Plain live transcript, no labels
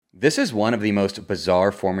This is one of the most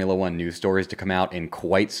bizarre Formula One news stories to come out in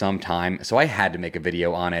quite some time, so I had to make a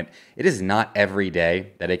video on it. It is not every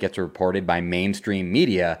day that it gets reported by mainstream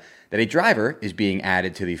media that a driver is being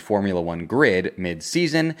added to the Formula One grid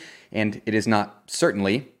mid-season, and it is not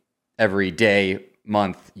certainly every day,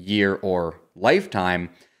 month, year, or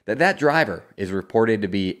lifetime that driver is reported to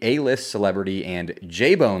be A-list celebrity and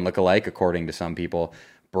J-Bone lookalike, according to some people,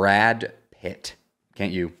 Brad Pitt.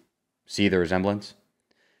 Can't you see the resemblance?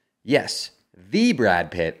 Yes, the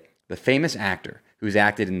Brad Pitt, the famous actor who's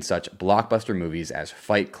acted in such blockbuster movies as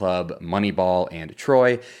Fight Club, Moneyball, and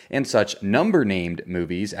Troy, and such number-named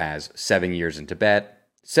movies as 7 Years in Tibet,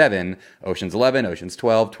 7, Ocean's 11, Ocean's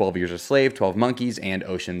 12, 12 Years a Slave, 12 Monkeys, and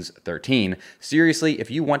Ocean's 13. Seriously,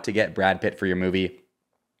 if you want to get Brad Pitt for your movie,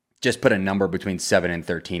 just put a number between 7 and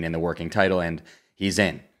 13 in the working title, and he's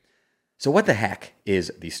in. So what the heck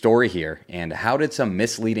is the story here, and how did some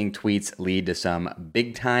misleading tweets lead to some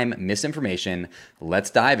big-time misinformation?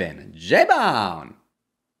 Let's dive in. J-Bone!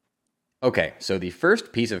 Okay, so the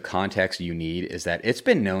first piece of context you need is that it's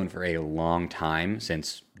been known for a long time,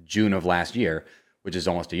 since June of last year, which is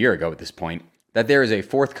almost a year ago at this point, that there is a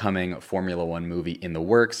forthcoming Formula One movie in the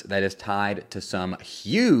works that is tied to some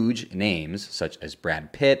huge names, such as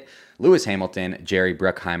Brad Pitt, Lewis Hamilton, Jerry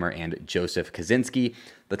Bruckheimer, and Joseph Kosinski,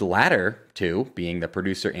 the latter two being the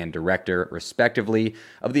producer and director, respectively,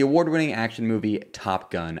 of the award-winning action movie Top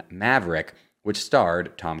Gun: Maverick, which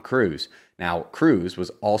starred Tom Cruise. Now, Cruise was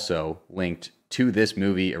also linked to this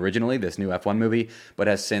movie originally, this new F1 movie, but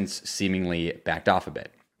has since seemingly backed off a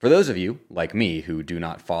bit. For those of you, like me, who do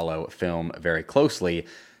not follow film very closely,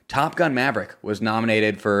 Top Gun: Maverick was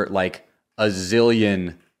nominated for like a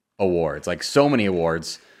zillion awards, like so many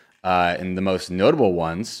awards. And the most notable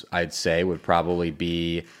ones, I'd say, would probably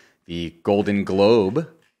be the Golden Globe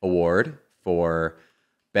Award for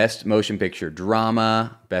Best Motion Picture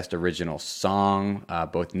Drama, Best Original Song,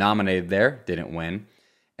 both nominated there, didn't win.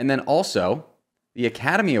 And then also the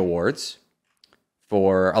Academy Awards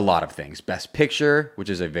for a lot of things. Best Picture,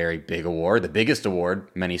 which is a very big award, the biggest award,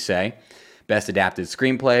 many say. Best Adapted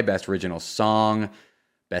Screenplay, Best Original Song,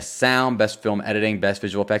 Best Sound, Best Film Editing, Best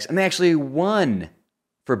Visual Effects. And they actually won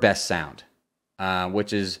for Best Sound,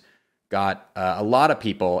 which has got a lot of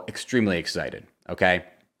people extremely excited, okay?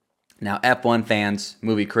 Now, F1 fans,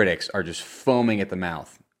 movie critics are just foaming at the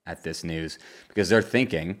mouth at this news because they're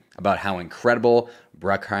thinking about how incredible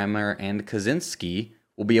Bruckheimer and Kosinski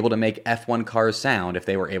will be able to make F1 cars sound if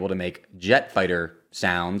they were able to make jet fighter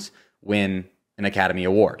sounds win an Academy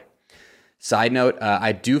Award. Side note,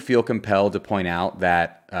 I do feel compelled to point out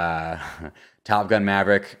that Top Gun: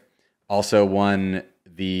 Maverick also won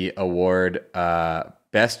the award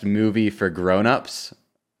Best Movie for Grown-Ups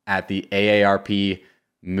at the AARP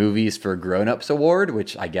Movies for Grown-Ups Award,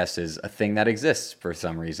 which I guess is a thing that exists for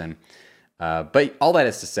some reason. But all that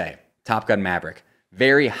is to say, Top Gun: Maverick,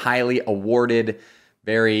 very highly awarded,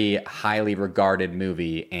 very highly regarded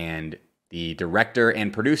movie, and the director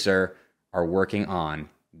and producer are working on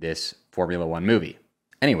this Formula One movie.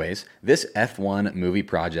 Anyways, this F1 movie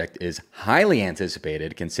project is highly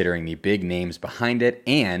anticipated considering the big names behind it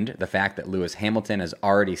and the fact that Lewis Hamilton has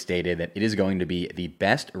already stated that it is going to be the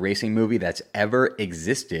best racing movie that's ever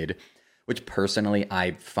existed, which personally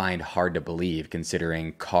I find hard to believe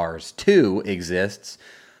considering Cars 2 exists.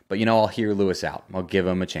 But I'll hear Lewis out. I'll give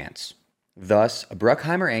him a chance. Thus,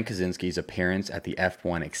 Bruckheimer and Kosinski's appearance at the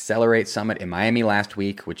F1 Accelerate Summit in Miami last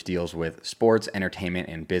week, which deals with sports, entertainment,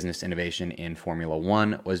 and business innovation in Formula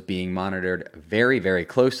One, was being monitored very, very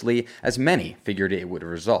closely, as many figured it would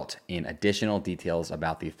result in additional details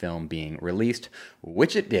about the film being released,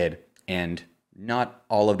 which it did, and not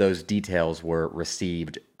all of those details were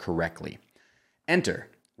received correctly. Enter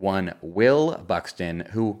one Will Buxton,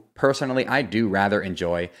 who personally I do rather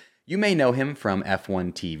enjoy. You may know him from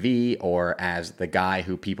F1 TV or as the guy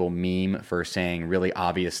who people meme for saying really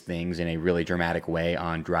obvious things in a really dramatic way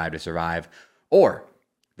on Drive to Survive, or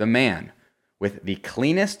the man with the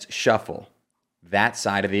cleanest shuffle that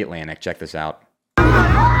side of the Atlantic. Check this out.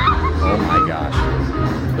 Oh my gosh.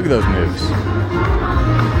 Look at those moves.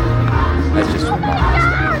 That's just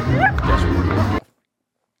remarkable.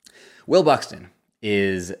 Will Buxton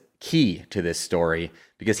is key to this story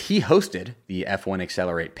because he hosted the F1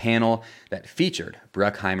 Accelerate panel that featured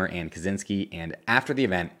Bruckheimer and Kosinski, and after the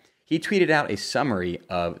event, he tweeted out a summary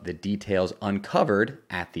of the details uncovered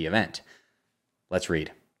at the event. Let's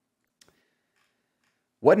read.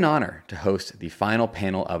 What an honor to host the final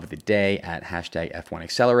panel of the day at #F1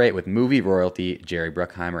 Accelerate with movie royalty Jerry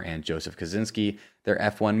Bruckheimer and Joseph Kosinski. Their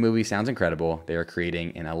F1 movie sounds incredible. They are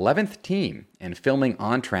creating an 11th team and filming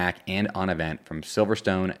on track and on event from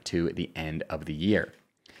Silverstone to the end of the year.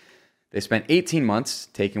 They spent 18 months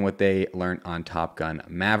taking what they learned on Top Gun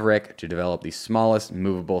Maverick to develop the smallest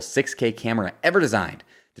movable 6K camera ever designed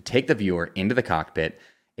to take the viewer into the cockpit,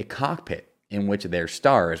 a cockpit in which their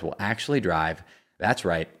stars will actually drive. That's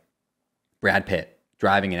right, Brad Pitt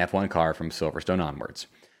driving an F1 car from Silverstone onwards.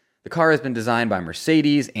 The car has been designed by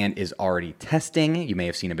Mercedes and is already testing. You may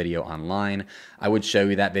have seen a video online. I would show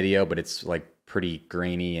you that video, but it's like pretty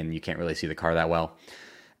grainy and you can't really see the car that well.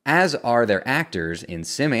 As are their actors in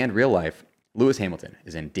sim and real life. Lewis Hamilton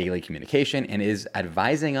is in daily communication and is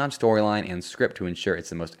advising on storyline and script to ensure it's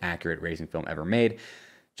the most accurate racing film ever made.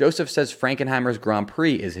 Joseph says Frankenheimer's Grand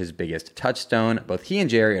Prix is his biggest touchstone. Both he and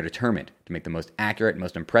Jerry are determined to make the most accurate,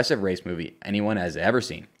 most impressive race movie anyone has ever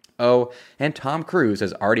seen. Oh, and Tom Cruise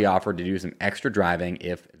has already offered to do some extra driving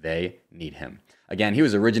if they need him. Again, he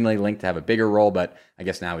was originally linked to have a bigger role, but I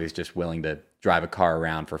guess now he's just willing to drive a car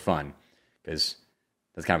around for fun, because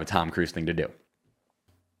that's kind of a Tom Cruise thing to do.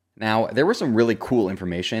 Now, there was some really cool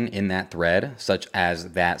information in that thread, such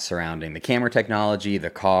as that surrounding the camera technology, the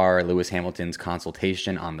car, Lewis Hamilton's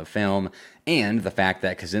consultation on the film, and the fact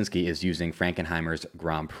that Kaczynski is using Frankenheimer's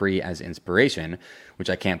Grand Prix as inspiration, which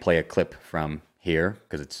I can't play a clip from here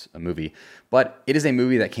because it's a movie. But it is a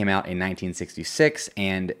movie that came out in 1966,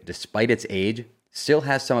 and despite its age, still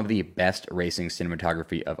has some of the best racing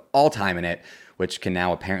cinematography of all time in it, which can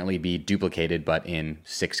now apparently be duplicated, but in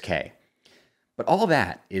 6K. But all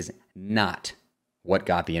that is not what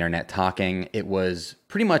got the internet talking. It was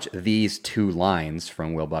pretty much these two lines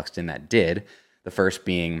from Will Buxton that did. The first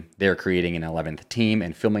being they're creating an 11th team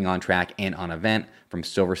and filming on track and on event from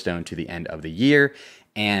Silverstone to the end of the year,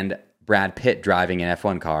 and Brad Pitt driving an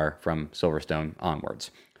F1 car from Silverstone onwards.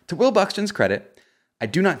 To Will Buxton's credit, I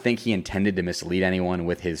do not think he intended to mislead anyone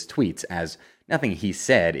with his tweets, as nothing he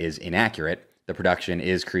said is inaccurate. The production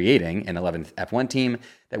is creating an 11th F1 team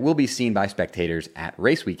that will be seen by spectators at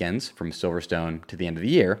race weekends from Silverstone to the end of the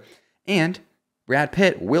year, and Brad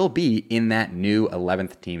Pitt will be in that new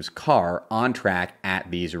 11th team's car on track at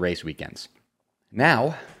these race weekends.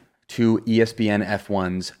 Now, to ESPN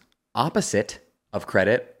F1's opposite of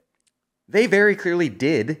credit, they very clearly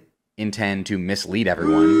did intend to mislead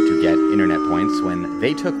everyone to get internet points when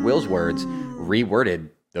they took Will's words, reworded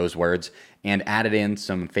those words, and added in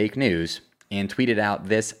some fake news and tweeted out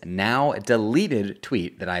this now deleted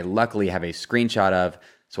tweet that I luckily have a screenshot of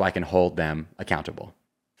so I can hold them accountable.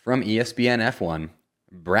 From ESPN F1,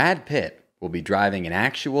 Brad Pitt will be driving an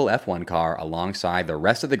actual F1 car alongside the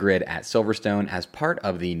rest of the grid at Silverstone as part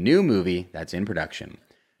of the new movie that's in production.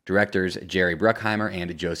 Directors Jerry Bruckheimer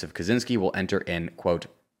and Joseph Kaczynski will enter in, quote,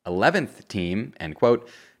 11th team, end quote,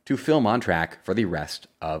 to film on track for the rest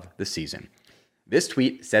of the season. This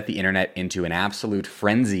tweet set the internet into an absolute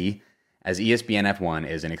frenzy, as ESPN F1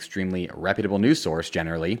 is an extremely reputable news source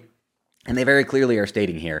generally, and they very clearly are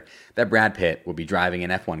stating here that Brad Pitt will be driving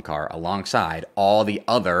an F1 car alongside all the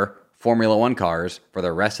other Formula One cars for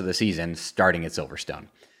the rest of the season starting at Silverstone.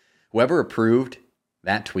 Whoever approved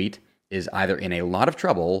that tweet is either in a lot of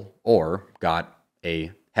trouble or got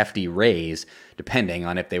a hefty raise, depending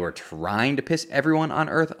on if they were trying to piss everyone on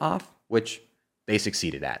Earth off, which they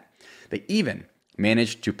succeeded at. They even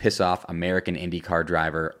managed to piss off American IndyCar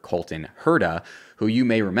driver Colton Herta, who you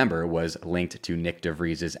may remember was linked to Nick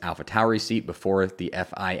DeVries' AlphaTauri seat before the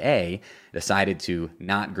FIA decided to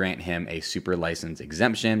not grant him a super license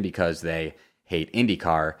exemption because they hate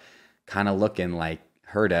IndyCar, kind of looking like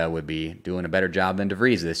Herta would be doing a better job than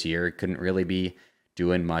DeVries this year. Couldn't really be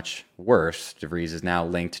doing much worse. DeVries is now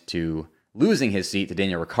linked to losing his seat to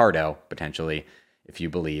Daniel Ricciardo, potentially, if you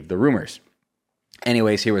believe the rumors.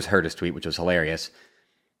 Anyways, here was Herta's tweet, which was hilarious.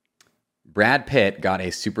 Brad Pitt got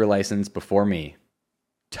a super license before me.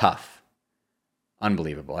 Tough.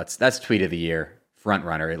 Unbelievable. That's tweet of the year. Front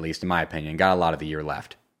runner, at least in my opinion. Got a lot of the year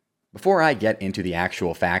left. Before I get into the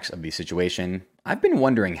actual facts of the situation, I've been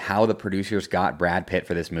wondering how the producers got Brad Pitt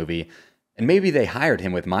for this movie, and maybe they hired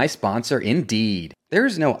him with my sponsor, Indeed. There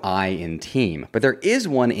is no I in team, but there is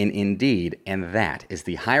one in Indeed, and that is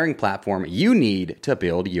the hiring platform you need to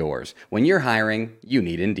build yours. When you're hiring, you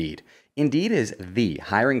need Indeed. Indeed is the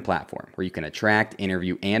hiring platform where you can attract,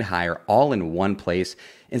 interview, and hire all in one place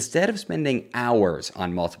instead of spending hours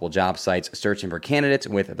on multiple job sites searching for candidates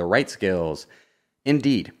with the right skills.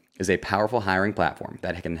 Indeed is a powerful hiring platform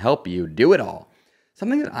that can help you do it all.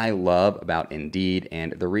 Something that I love about Indeed,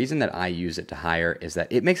 and the reason that I use it to hire, is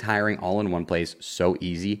that it makes hiring all in one place so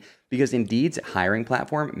easy because Indeed's hiring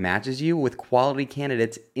platform matches you with quality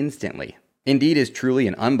candidates instantly. Indeed is truly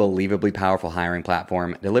an unbelievably powerful hiring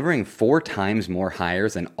platform, delivering 4 times more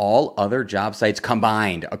hires than all other job sites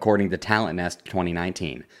combined, according to Talent Nest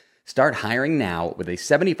 2019. Start hiring now with a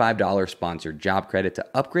 $75 sponsored job credit to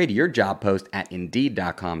upgrade your job post at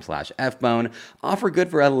Indeed.com/FBone. Offer good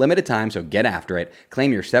for a limited time, so get after it.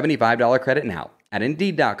 Claim your $75 credit now at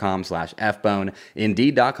Indeed.com/FBone.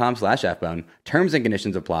 Indeed.com/FBone. Terms and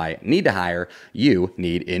conditions apply. Need to hire? You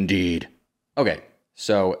need Indeed. Okay,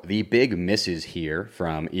 so the big misses here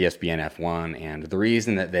from ESPN F1 and the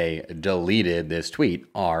reason that they deleted this tweet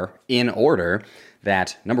are in order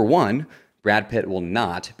that, number one, Brad Pitt will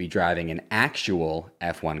not be driving an actual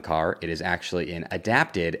F1 car. It is actually an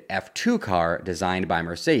adapted F2 car designed by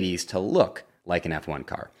Mercedes to look like an F1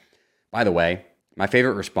 car. By the way, my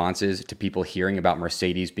favorite responses to people hearing about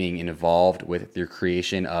Mercedes being involved with the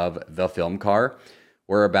creation of the film car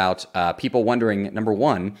were about people wondering, number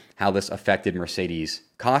one, how this affected Mercedes'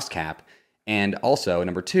 cost cap, and also,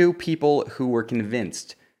 number two, people who were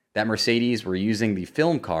convinced that Mercedes were using the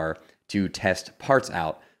film car to test parts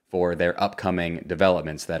out for their upcoming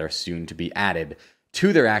developments that are soon to be added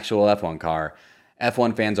to their actual F1 car.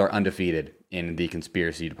 F1 fans are undefeated in the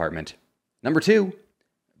conspiracy department. Number two,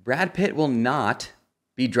 Brad Pitt will not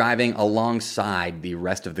be driving alongside the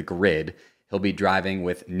rest of the grid. He'll be driving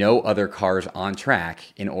with no other cars on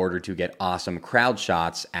track in order to get awesome crowd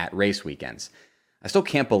shots at race weekends. I still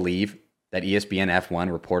can't believe that ESPN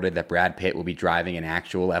F1 reported that Brad Pitt will be driving an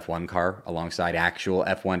actual F1 car alongside actual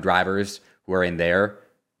F1 drivers who are in their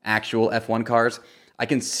actual F1 cars. I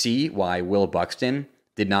can see why Will Buxton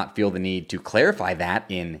did not feel the need to clarify that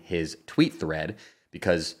in his tweet thread,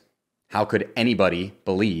 because how could anybody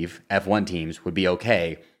believe F1 teams would be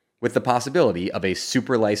okay with the possibility of a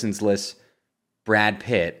super licenseless Brad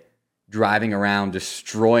Pitt driving around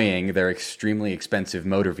destroying their extremely expensive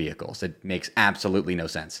motor vehicles? It makes absolutely no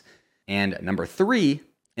sense. And number three,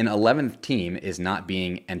 an 11th team is not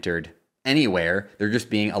being entered anywhere. They're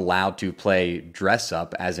just being allowed to play dress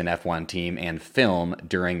up as an F1 team and film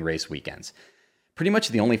during race weekends. Pretty much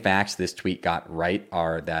the only facts this tweet got right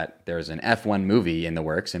are that there's an F1 movie in the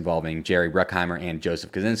works involving Jerry Bruckheimer and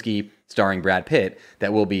Joseph Kosinski, starring Brad Pitt,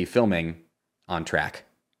 that will be filming on track.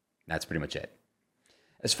 That's pretty much it.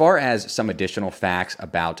 As far as some additional facts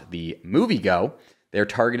about the movie go, they're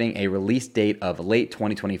targeting a release date of late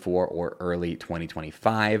 2024 or early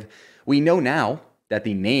 2025. We know now that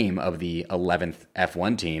the name of the 11th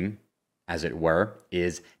F1 team, as it were,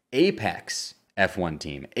 is Apex F1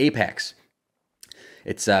 team. Apex.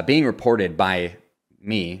 It's being reported by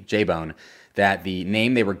me, J-Bone, that the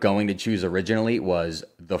name they were going to choose originally was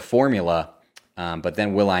The Formula, but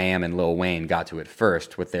then will.i.am and Lil Wayne got to it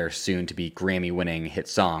first with their soon-to-be Grammy-winning hit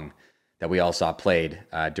song that we all saw played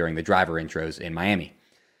during the driver intros in Miami.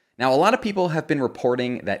 Now, a lot of people have been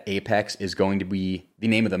reporting that Apex is going to be the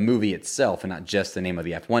name of the movie itself and not just the name of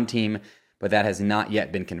the F1 team, but that has not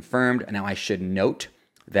yet been confirmed. Now, I should note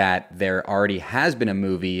that there already has been a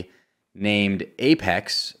movie named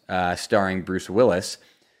Apex, starring Bruce Willis,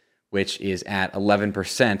 which is at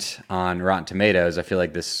 11% on Rotten Tomatoes. I feel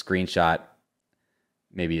like this screenshot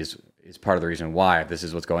maybe is part of the reason why, if this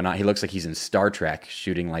is what's going on. He looks like he's in Star Trek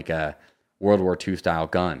shooting like a World War II style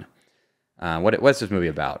gun. What's this movie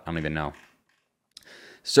about? I don't even know.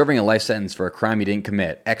 Serving a life sentence for a crime he didn't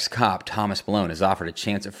commit, ex-cop Thomas Malone is offered a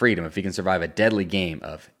chance at freedom if he can survive a deadly game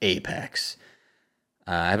of Apex.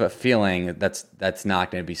 I have a feeling that's not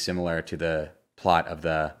going to be similar to the plot of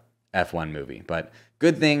the F1 movie. But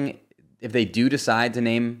good thing if they do decide to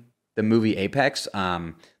name the movie Apex,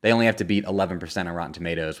 they only have to beat 11% on Rotten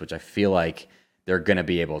Tomatoes, which I feel like they're going to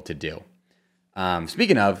be able to do.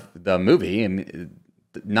 Speaking of the movie,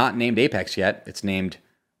 not named Apex yet. It's named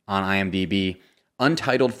on IMDb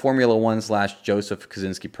Untitled Formula One / Joseph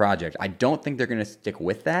Kosinski Project. I don't think they're going to stick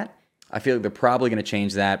with that. I feel like they're probably going to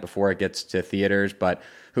change that before it gets to theaters, but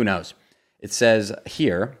who knows? It says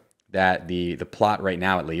here that the plot right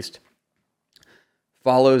now, at least,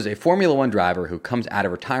 follows a Formula One driver who comes out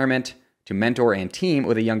of retirement to mentor and team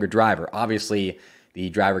with a younger driver. Obviously, the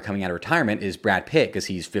driver coming out of retirement is Brad Pitt because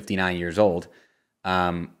he's 59 years old.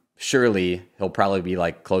 Surely he'll probably be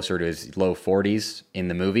like closer to his low 40s in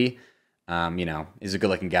the movie. He's a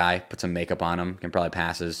good-looking guy. Put some makeup on him. Can probably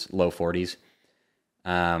pass his low 40s.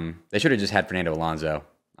 They should have just had Fernando Alonso,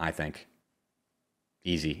 I think.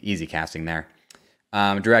 Easy casting there.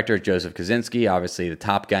 Director Joseph Kosinski, obviously the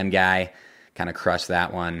Top Gun guy. Kind of crushed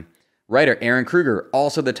that one. Writer Aaron Kruger,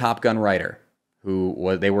 also the Top Gun writer,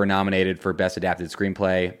 they were nominated for Best Adapted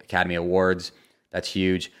Screenplay, Academy Awards. That's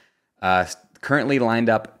huge. Currently lined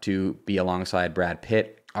up to be alongside Brad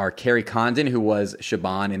Pitt are Carrie Condon, who was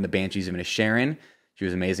Shaban in The Banshees of Inisherin. She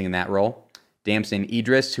was amazing in that role. Damson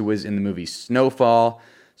Idris, who was in the movie Snowfall,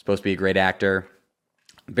 supposed to be a great actor.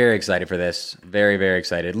 Very excited for this. Very, very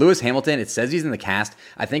excited. Lewis Hamilton, it says he's in the cast.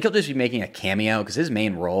 I think he'll just be making a cameo because his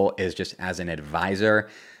main role is just as an advisor.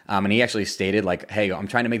 And he actually stated, like, hey, I'm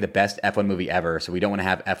trying to make the best F1 movie ever, so we don't want to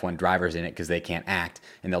have F1 drivers in it because they can't act,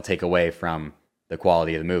 and they'll take away from the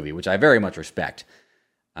quality of the movie, which I very much respect.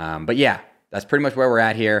 But yeah, that's pretty much where we're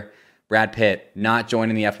at here. Brad Pitt not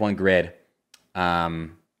joining the F1 grid.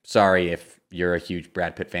 Sorry if you're a huge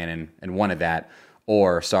Brad Pitt fan and wanted that,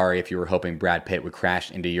 or sorry if you were hoping Brad Pitt would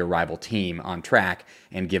crash into your rival team on track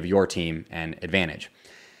and give your team an advantage.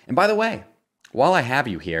 And by the way, while I have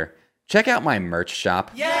you here, check out my merch shop,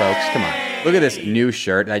 folks. Come on. Look at this new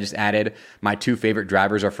shirt that I just added. My two favorite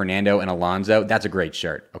drivers are Fernando and Alonso. That's a great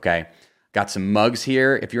shirt, okay? Got some mugs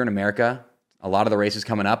here. If you're in America, a lot of the races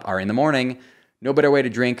coming up are in the morning. No better way to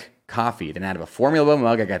drink coffee than out of a Formula One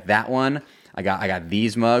mug. I got that one. I got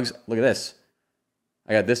these mugs. Look at this.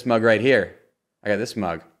 I got this mug right here. I got this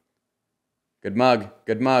mug. Good mug.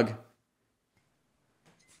 Good mug.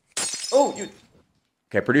 Oh,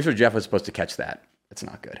 okay, producer Jeff was supposed to catch that. That's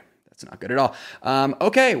not good. That's not good at all.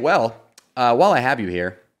 Okay, well, while I have you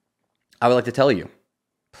here, I would like to tell you,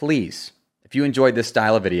 please, if you enjoyed this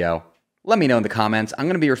style of video, let me know in the comments. I'm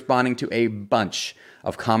going to be responding to a bunch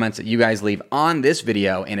of comments that you guys leave on this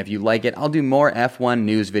video, and if you like it, I'll do more F1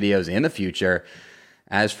 news videos in the future.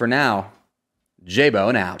 As for now,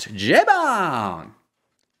 J-Bone out. J-Bone!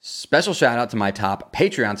 Special shout out to my top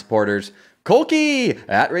Patreon supporters, Colkey,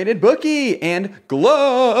 @RatedBookie, and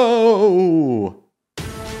Glow.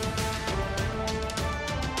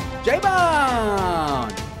 J-Bone!